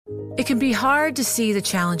It can be hard to see the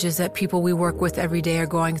challenges that people we work with every day are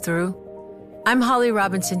going through. I'm Holly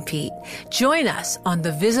Robinson Pete. Join us on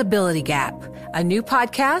The Visibility Gap, a new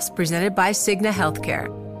podcast presented by Cigna Healthcare.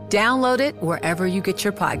 Download it wherever you get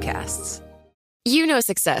your podcasts. You know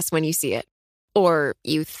success when you see it. Or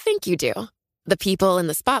you think you do. The people in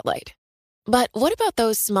the spotlight. But what about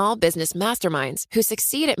those small business masterminds who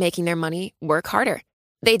succeed at making their money work harder?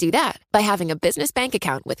 They do that by having a business bank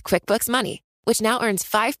account with QuickBooks Money, which now earns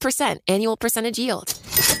 5% annual percentage yield.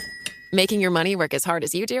 Making your money work as hard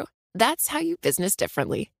as you do? That's how you business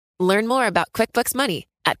differently. Learn more about QuickBooks Money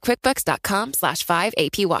at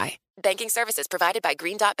quickbooks.com/5APY. Banking services provided by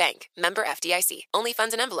Green Dot Bank. Member FDIC. Only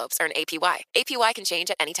funds and envelopes earn APY. APY can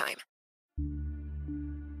change at any time.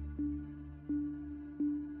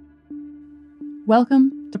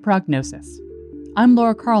 Welcome to Prognosis. I'm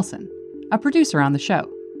Laura Carlson, a producer on the show.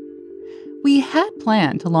 We had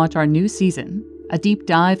planned to launch our new season, a deep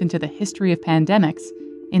dive into the history of pandemics,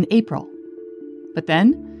 in April. But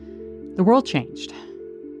then, the world changed.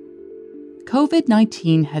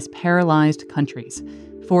 COVID-19 has paralyzed countries,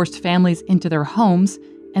 forced families into their homes,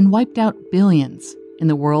 and wiped out billions in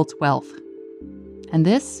the world's wealth. And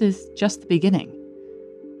this is just the beginning.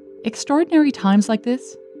 Extraordinary times like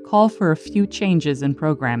this call for a few changes in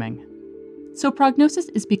programming. So Prognosis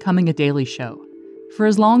is becoming a daily show, for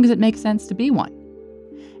as long as it makes sense to be one.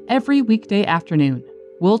 Every weekday afternoon,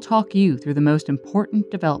 we'll talk you through the most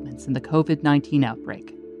important developments in the COVID-19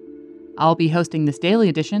 outbreak. I'll be hosting this daily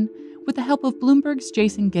edition with the help of Bloomberg's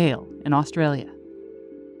Jason Gale in Australia.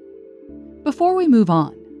 Before we move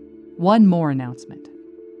on, one more announcement.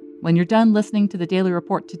 When you're done listening to the Daily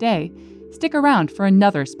Report today, stick around for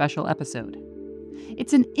another special episode.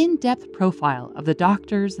 It's an in-depth profile of the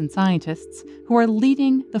doctors and scientists who are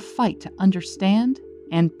leading the fight to understand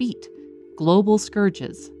and beat global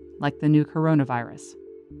scourges like the new coronavirus.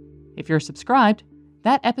 If you're subscribed,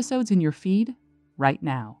 that episode's in your feed right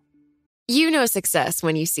now. You know success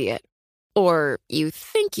when you see it. Or you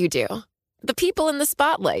think you do. The people in the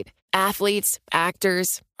spotlight. Athletes,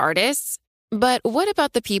 actors, artists. But what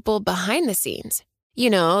about the people behind the scenes? You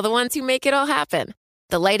know, the ones who make it all happen.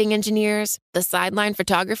 The lighting engineers, the sideline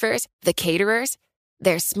photographers, the caterers.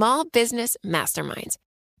 They're small business masterminds.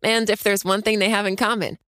 And if there's one thing they have in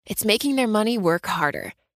common, it's making their money work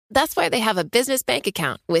harder. That's why they have a business bank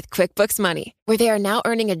account with QuickBooks Money, where they are now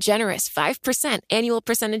earning a generous 5% annual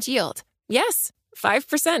percentage yield. Yes,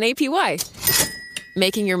 5% APY.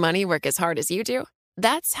 Making your money work as hard as you do?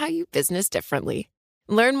 That's how you business differently.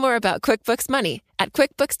 Learn more about QuickBooks Money at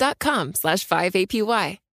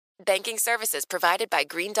quickbooks.com/5APY. Banking services provided by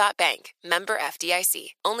Green Dot Bank. Member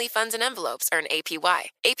FDIC. Only funds and envelopes earn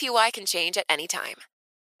APY. APY can change at any time.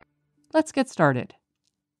 Let's get started.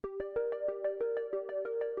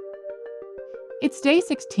 It's day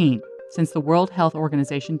 16 since the World Health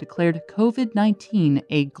Organization declared COVID-19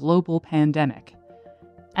 a global pandemic.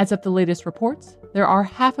 As of the latest reports, there are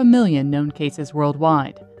 500,000 known cases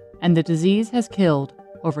worldwide, and the disease has killed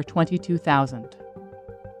over 22,000.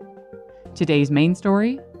 Today's main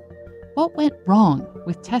story: what went wrong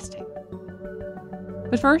with testing?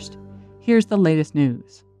 But first, here's the latest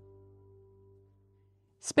news.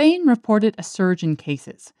 Spain reported a surge in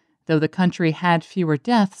cases, though the country had fewer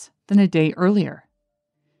deaths than a day earlier.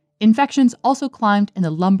 Infections also climbed in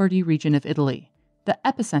the Lombardy region of Italy, the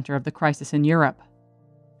epicenter of the crisis in Europe.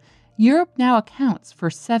 Europe now accounts for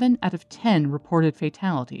 7 out of 10 reported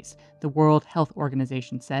fatalities, the World Health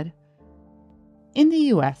Organization said. In the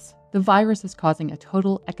U.S., the virus is causing a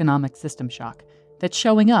total economic system shock that's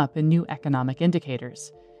showing up in new economic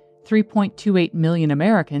indicators. 3.28 million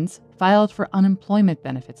Americans filed for unemployment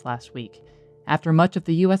benefits last week, after much of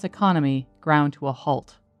the U.S. economy ground to a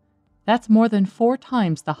halt. That's more than 4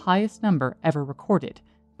 times the highest number ever recorded,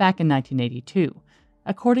 back in 1982,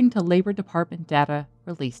 according to Labor Department data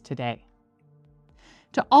released today.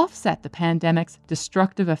 To offset the pandemic's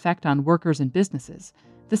destructive effect on workers and businesses,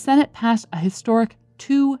 the Senate passed a historic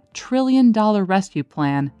 $2 trillion rescue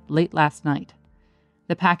plan late last night.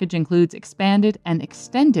 The package includes expanded and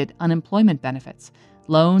extended unemployment benefits,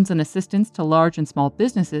 loans and assistance to large and small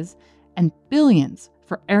businesses, and billions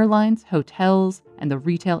for airlines, hotels, and the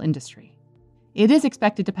retail industry. It is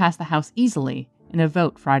expected to pass the House easily in a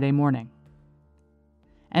vote Friday morning.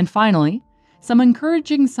 And finally, some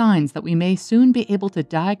encouraging signs that we may soon be able to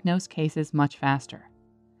diagnose cases much faster.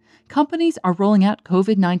 Companies are rolling out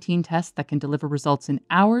COVID-19 tests that can deliver results in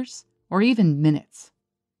hours or even minutes.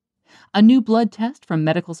 A new blood test from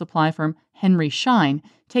medical supply firm Henry Schein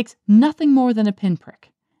takes nothing more than a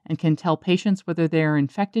pinprick and can tell patients whether they are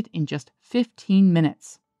infected in just 15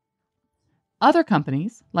 minutes. Other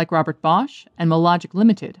companies, like Robert Bosch and Mologic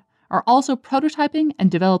Limited, are also prototyping and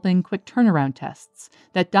developing quick turnaround tests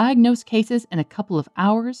that diagnose cases in a couple of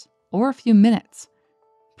hours or a few minutes.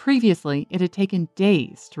 Previously, it had taken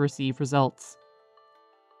days to receive results.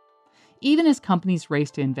 Even as companies race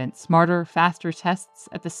to invent smarter, faster tests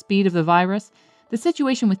at the speed of the virus, the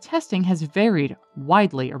situation with testing has varied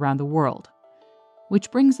widely around the world.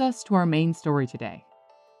 Which brings us to our main story today.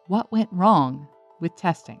 What went wrong with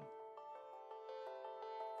testing?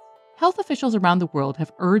 Health officials around the world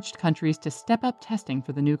have urged countries to step up testing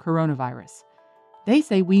for the new coronavirus. They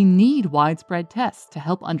say we need widespread tests to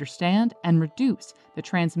help understand and reduce the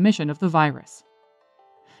transmission of the virus.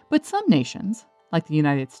 But some nations, like the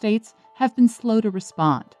United States, have been slow to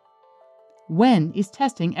respond. When is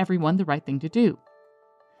testing everyone the right thing to do?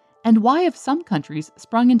 And why have some countries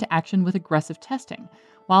sprung into action with aggressive testing,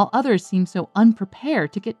 while others seem so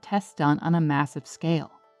unprepared to get tests done on a massive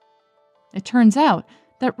scale? It turns out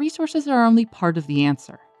that resources are only part of the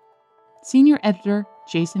answer. Senior editor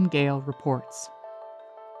Jason Gale reports.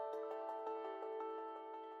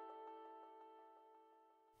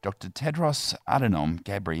 Dr. Tedros Adhanom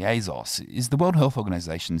Ghebreyesus is the World Health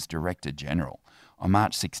Organization's Director General. On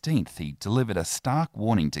March 16th, he delivered a stark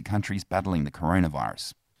warning to countries battling the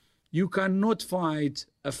coronavirus. You cannot fight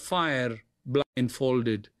a fire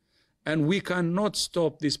blindfolded, and we cannot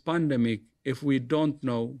stop this pandemic if we don't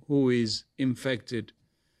know who is infected.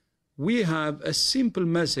 We have a simple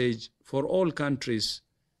message for all countries: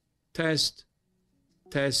 test,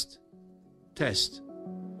 test, test.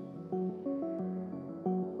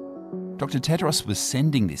 Dr. Tedros was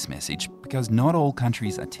sending this message because not all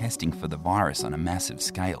countries are testing for the virus on a massive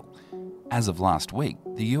scale. As of last week,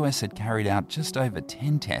 the US had carried out just over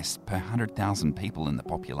 10 tests per 100,000 people in the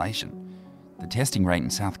population. The testing rate in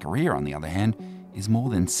South Korea, on the other hand, is more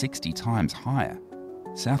than 60 times higher.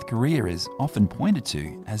 South Korea is often pointed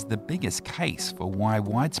to as the biggest case for why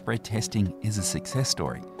widespread testing is a success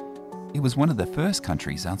story. It was one of the first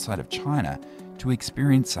countries outside of China to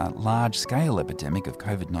experience a large-scale epidemic of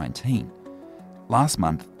COVID-19. Last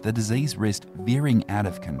month, the disease risked veering out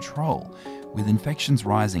of control, with infections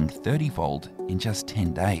rising 30-fold in just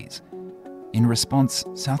 10 days. In response,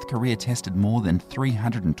 South Korea tested more than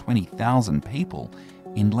 320,000 people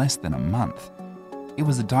in less than a month. It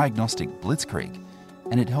was a diagnostic blitzkrieg,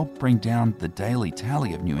 and it helped bring down the daily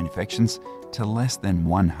tally of new infections to less than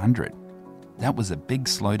 100. That was a big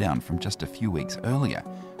slowdown from just a few weeks earlier,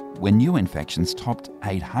 when new infections topped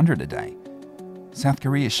 800 a day. South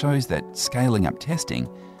Korea shows that scaling up testing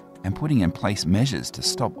and putting in place measures to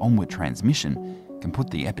stop onward transmission can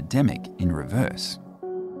put the epidemic in reverse.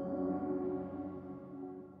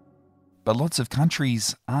 But lots of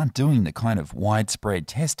countries aren't doing the kind of widespread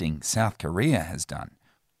testing South Korea has done.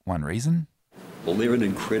 One reason? Well, they're in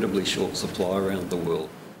incredibly short supply around the world.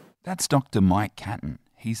 That's Dr. Mike Catton.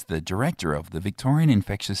 He's the director of the Victorian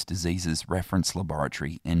Infectious Diseases Reference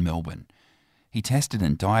Laboratory in Melbourne. He tested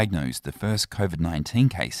and diagnosed the first COVID-19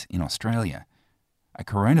 case in Australia. A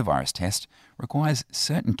coronavirus test requires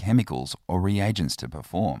certain chemicals or reagents to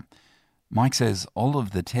perform. Mike says all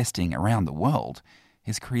of the testing around the world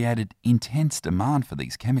has created intense demand for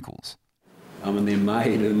these chemicals. And they're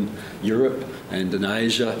made in Europe and in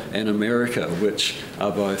Asia and America, which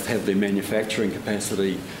are both have their manufacturing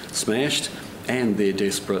capacity smashed and they're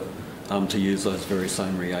desperate to use those very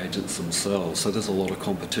same reagents themselves. So there's a lot of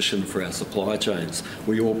competition for our supply chains.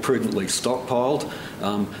 We all prudently stockpiled,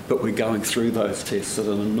 but we're going through those tests at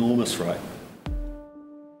an enormous rate.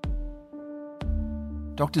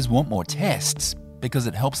 Doctors want more tests because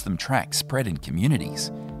it helps them track spread in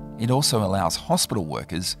communities. It also allows hospital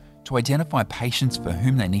workers to identify patients for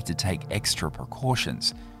whom they need to take extra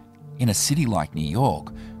precautions. In a city like New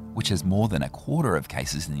York, which has more than a quarter of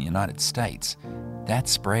cases in the United States, that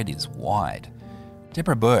spread is wide.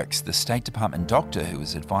 Deborah Birx, the State Department doctor who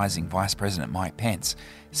was advising Vice President Mike Pence,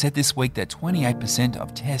 said this week that 28%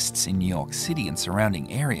 of tests in New York City and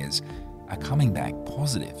surrounding areas are coming back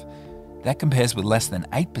positive. That compares with less than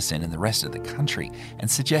 8% in the rest of the country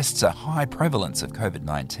and suggests a high prevalence of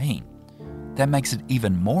COVID-19. That makes it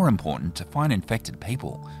even more important to find infected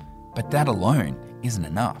people, but that alone isn't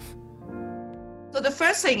enough. So the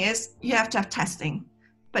first thing is you have to have testing,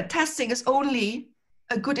 but testing is only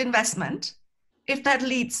a good investment if that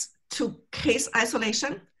leads to case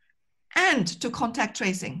isolation and to contact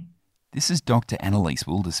tracing. This is Dr. Annalise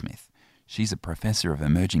Wildersmith. She's a professor of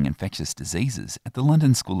emerging infectious diseases at the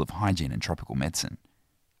London School of Hygiene and Tropical Medicine.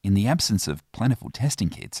 In the absence of plentiful testing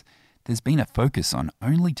kits, there's been a focus on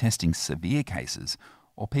only testing severe cases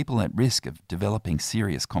or people at risk of developing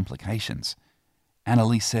serious complications.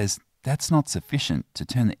 Annalise says that's not sufficient to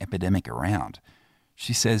turn the epidemic around.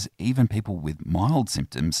 She says even people with mild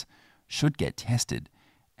symptoms should get tested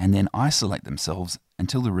and then isolate themselves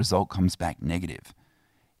until the result comes back negative.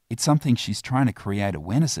 It's something she's trying to create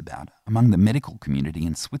awareness about among the medical community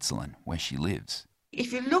in Switzerland, where she lives.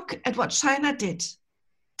 If you look at what China did,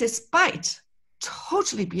 despite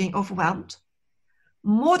totally being overwhelmed,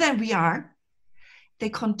 more than we are, they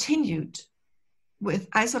continued with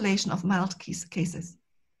isolation of mild cases.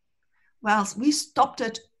 Whilst we stopped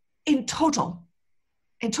it in total.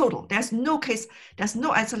 There's no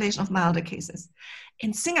isolation of milder cases.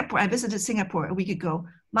 In Singapore, I visited Singapore a week ago,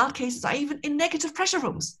 mild cases are even in negative pressure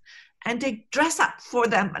rooms, and they dress up for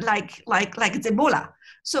them like it's Ebola.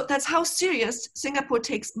 So that's how serious Singapore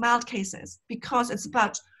takes mild cases, because it's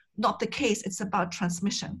about not the case, it's about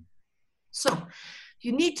transmission. So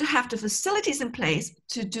you need to have the facilities in place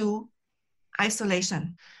to do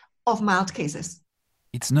isolation of mild cases.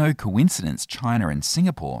 It's no coincidence China and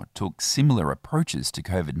Singapore took similar approaches to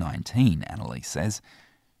COVID-19, Annalise says.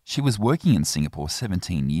 She was working in Singapore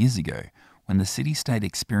 17 years ago when the city-state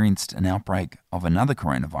experienced an outbreak of another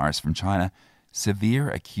coronavirus from China, severe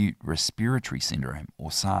acute respiratory syndrome,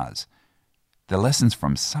 or SARS. The lessons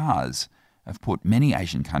from SARS have put many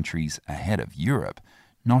Asian countries ahead of Europe,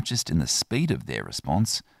 not just in the speed of their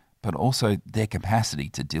response, but also their capacity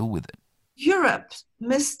to deal with it. Europe's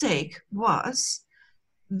mistake was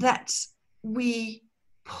that we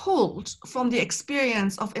pulled from the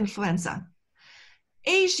experience of influenza.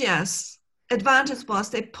 Asia's advantage was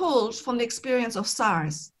they pulled from the experience of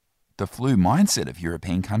SARS. The flu mindset of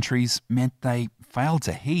European countries meant they failed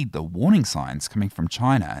to heed the warning signs coming from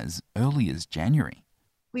China as early as January.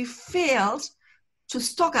 We failed to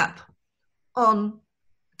stock up on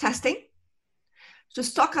testing, to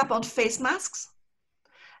stock up on face masks,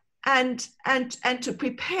 and to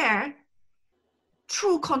prepare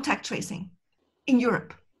true contact tracing in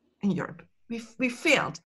Europe. We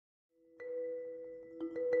failed.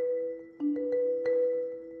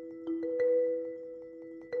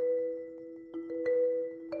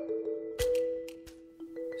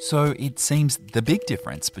 So it seems the big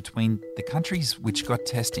difference between the countries which got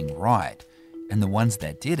testing right and the ones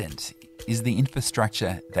that didn't is the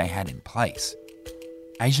infrastructure they had in place.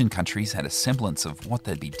 Asian countries had a semblance of what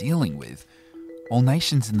they'd be dealing with, while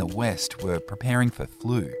nations in the West were preparing for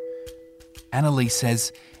flu. Annalise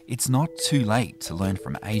says it's not too late to learn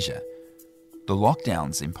from Asia. The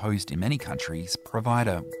lockdowns imposed in many countries provide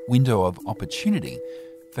a window of opportunity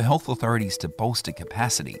for health authorities to bolster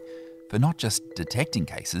capacity for not just detecting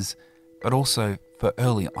cases, but also for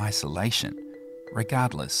early isolation,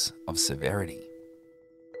 regardless of severity.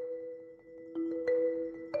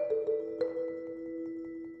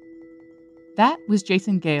 That was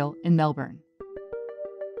Jason Gale in Melbourne.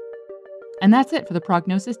 And that's it for the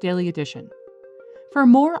Prognosis Daily Edition. For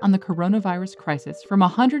more on the coronavirus crisis from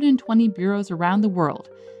 120 bureaus around the world,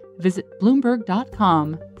 visit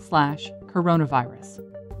bloomberg.com/coronavirus.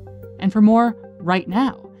 And for more right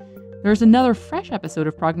now, there's another fresh episode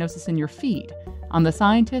of Prognosis in your feed on the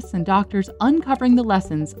scientists and doctors uncovering the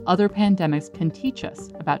lessons other pandemics can teach us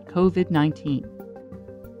about COVID-19.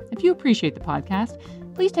 If you appreciate the podcast,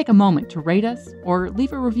 please take a moment to rate us or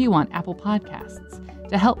leave a review on Apple Podcasts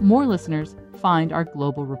to help more listeners find our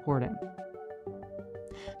global reporting.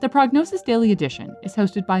 The Prognosis Daily Edition is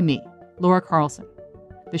hosted by me, Laura Carlson.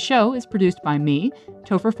 The show is produced by me,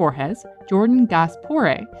 Topher Forhes, Jordan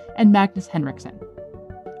Gaspore, and Magnus Henriksen.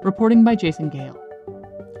 Reporting by Jason Gale.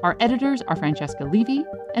 Our editors are Francesca Levy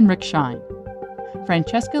and Rick Shine.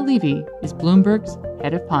 Francesca Levy is Bloomberg's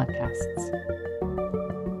head of podcasts.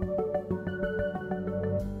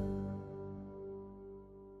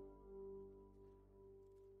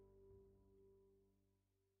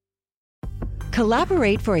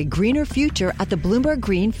 Collaborate for a greener future at the Bloomberg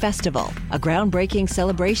Green Festival, a groundbreaking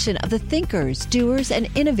celebration of the thinkers, doers, and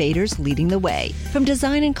innovators leading the way. From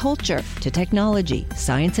design and culture to technology,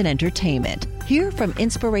 science, and entertainment. Hear from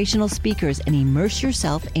inspirational speakers and immerse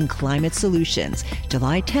yourself in climate solutions.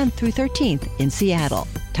 July 10th through 13th in Seattle.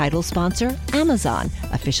 Title sponsor, Amazon.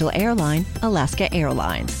 Official airline, Alaska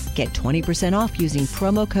Airlines. Get 20% off using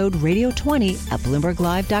promo code radio20 at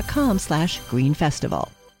bloomberglive.com/greenfestival.